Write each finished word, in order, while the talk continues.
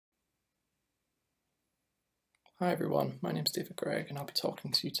Hi everyone, my name is R Greig and I'll be talking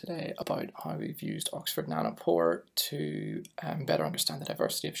to you today about how we've used Oxford Nanopore to better understand the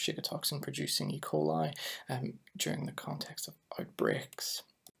diversity of Shiga toxin-producing E. coli during the context of outbreaks.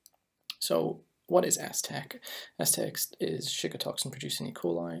 So what is STEC? STEC is Shiga toxin-producing E.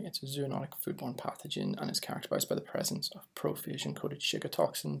 coli. It's a zoonotic foodborne pathogen and is characterized by the presence of prophage-encoded Shiga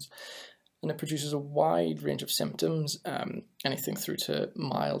toxins. And it produces a wide range of symptoms, anything through to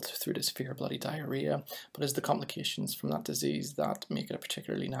mild through to severe bloody diarrhea, but it's the complications from that disease that make it a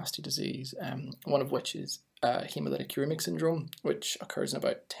particularly nasty disease, one of which is hemolytic uremic syndrome, which occurs in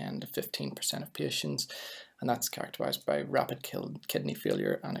about 10 to 15% of patients, and that's characterized by rapid kidney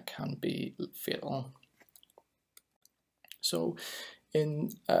failure, and it can be fatal. So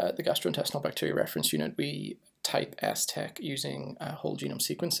in the gastrointestinal bacteria reference unit, we type STEC using whole genome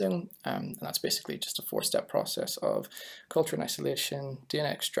sequencing, and that's basically just a four-step process of culture and isolation,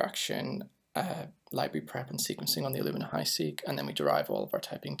 DNA extraction, library prep and sequencing on the Illumina HiSeq, and then we derive all of our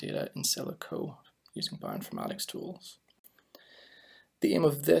typing data in silico using bioinformatics tools. The aim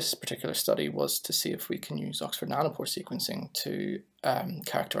of this particular study was to see if we can use Oxford Nanopore sequencing to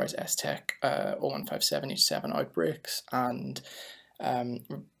characterize STEC 0157H7 outbreaks, and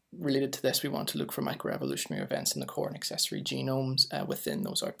related to this, we want to look for microevolutionary events in the core and accessory genomes within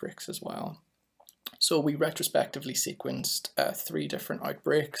those outbreaks as well. So we retrospectively sequenced 3 different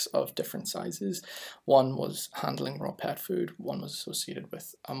outbreaks of different sizes. One was handling raw pet food, one was associated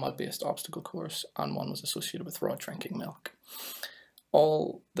with a mud-based obstacle course, and one was associated with raw drinking milk.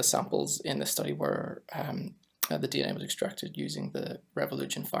 All the samples in this study were the DNA was extracted using the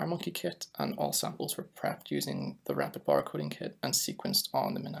Revolution FireMonkey kit, and all samples were prepped using the rapid barcoding kit and sequenced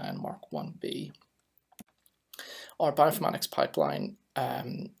on the Minion Mark 1B. Our bioinformatics pipeline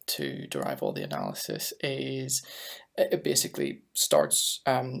to derive all the analysis it basically starts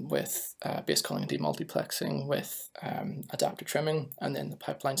with base calling and demultiplexing with adaptive trimming, and then the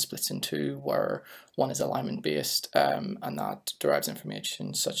pipeline splits in two, where one is alignment based and that derives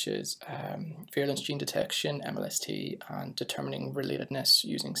information such as virulence gene detection, MLST, and determining relatedness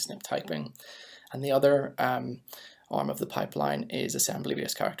using SNP typing. And the other arm of the pipeline is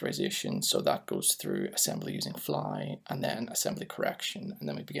assembly-based characterization, so that goes through assembly using fly and then assembly correction, and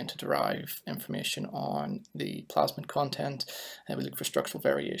then we begin to derive information on the plasmid content, and we look for structural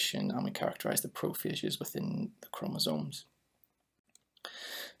variation, and we characterize the prophages within the chromosomes.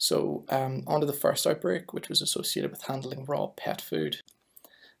 So onto the first outbreak, which was associated with handling raw pet food.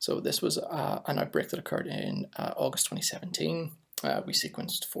 So this was an outbreak that occurred in August 2017. We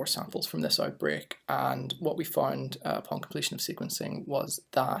sequenced 4 samples from this outbreak, and what we found upon completion of sequencing was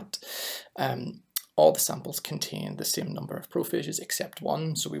that all the samples contained the same number of prophages except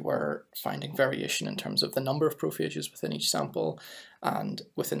one, so we were finding variation in terms of the number of prophages within each sample, and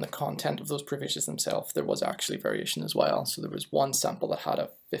within the content of those prophages themselves there was actually variation as well. So there was one sample that had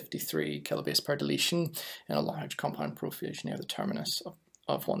a 53 kilobase per deletion in a large compound prophage near the terminus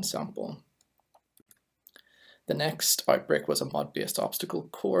of one sample. The next outbreak was a mud-based obstacle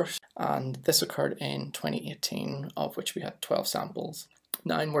course, and this occurred in 2018, of which we had 12 samples.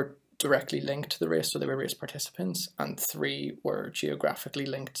 9 were directly linked to the race, so they were race participants, and 3 were geographically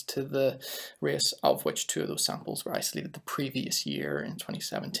linked to the race, of which 2 of those samples were isolated the previous year in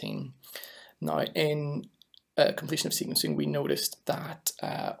 2017. Now, in completion of sequencing, we noticed that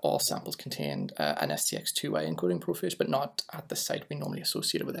all samples contained an STX2A encoding prophage, but not at the site we normally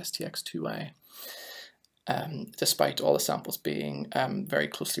associate it with STX2A. Despite all the samples being very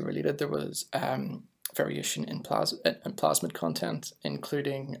closely related, there was variation in plasmid content,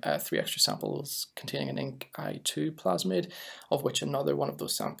 including 3 extra samples containing an INC-I2 plasmid, of which another one of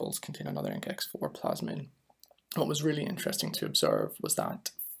those samples contained another INC-X4 plasmid. What was really interesting to observe was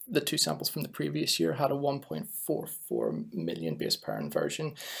that the 2 samples from the previous year had a 1.44 million base pair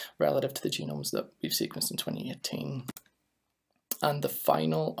inversion relative to the genomes that we've sequenced in 2018. And the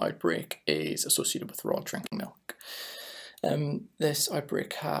final outbreak is associated with raw drinking milk. This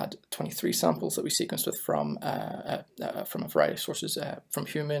outbreak had 23 samples that we sequenced with from a variety of sources, from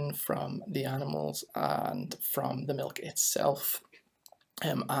human, from the animals, and from the milk itself.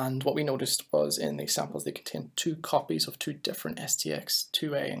 And what we noticed was in these samples they contained 2 copies of 2 different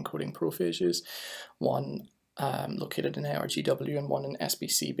STX2A encoding prophages, one located in ARGW and one in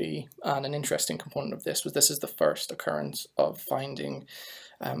SBCB. And an interesting component of this was this is the first occurrence of finding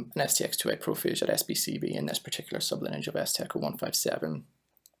an STX2A prophage at SBCB in this particular sublineage of STEC 0157.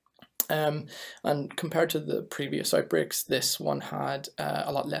 And compared to the previous outbreaks, this one had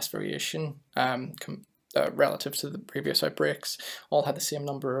a lot less variation relative to the previous outbreaks, all had the same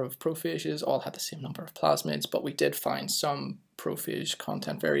number of prophages, all had the same number of plasmids, but we did find some prophage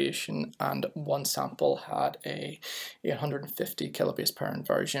content variation, and one sample had a 850 kilobase per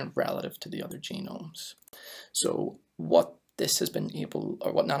inversion relative to the other genomes. So what this has been able,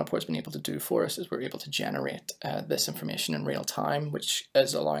 or what Nanopore has been able to do for us, is we're able to generate this information in real time, which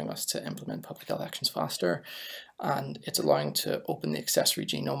is allowing us to implement public health actions faster, and it's allowing to open the accessory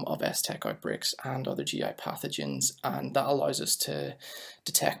genome of STEC outbreaks and other GI pathogens, and that allows us to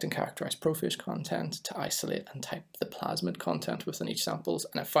detect and characterize prophage content, to isolate and type the plasmid content within each samples,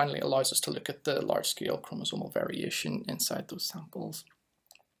 and it finally allows us to look at the large-scale chromosomal variation inside those samples.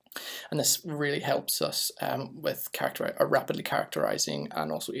 And this really helps us with rapidly characterizing and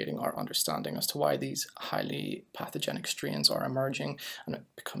also aiding our understanding as to why these highly pathogenic strains are emerging and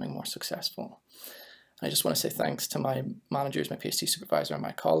becoming more successful. I just want to say thanks to my managers, my PhD supervisor, and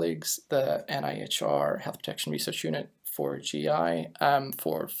my colleagues, the NIHR Health Protection Research Unit for GI,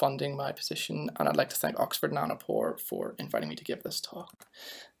 for funding my position, and I'd like to thank Oxford Nanopore for inviting me to give this talk.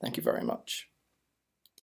 Thank you very much.